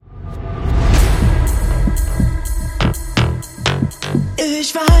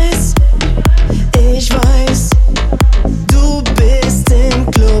Ich weiß, du bist im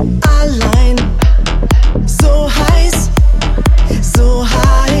Club allein. So heiß,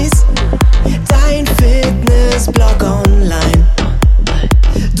 dein Fitnessblog online.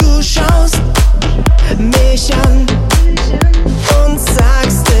 Du schaust mich an und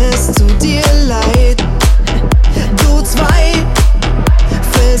sagst, es tut dir leid. Du zweifelst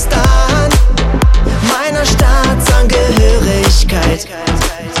an meiner Staatsangehörigkeit.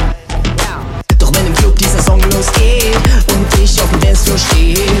 Doch wenn im Club dieser Song losgeht und ich auf dem Dancefloor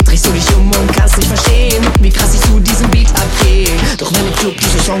stehe, drehst du dich um und kannst nicht verstehen, wie krass ich zu diesem Beat abgehe. Doch wenn im Club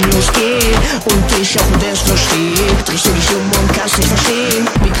dieser Song losgeht und ich auf dem Dancefloor stehe, drehst du dich um und kannst nicht verstehen,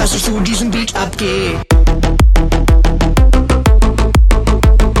 wie krass ich zu diesem Beat abgehe.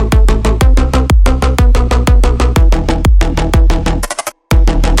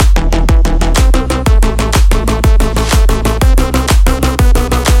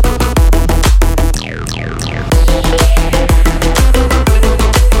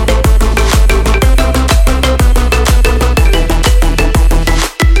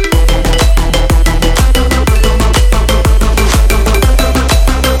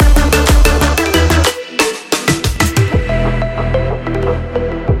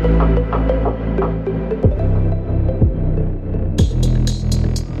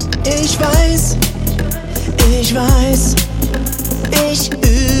 Ich weiß, ich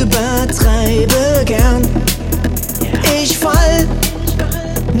übertreibe gern. Ich fall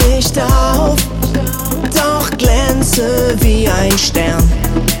nicht auf, doch glänze wie ein Stern.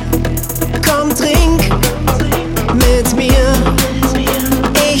 Komm, trink mit mir,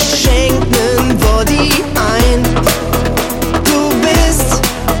 ich schenk nen Body ein. Du bist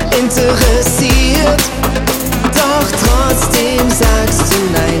interessiert, doch trotzdem sagst du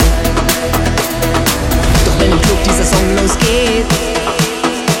nein. Wenn im Club dieser Song losgeht,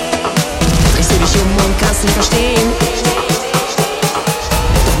 drehst du dich um und kannst nicht verstehen.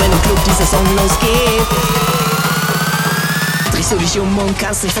 Doch wenn im Club dieser Song losgeht, drehst du dich um und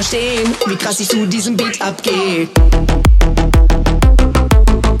kannst nicht verstehen, wie krass ich zu diesem Beat abgehe.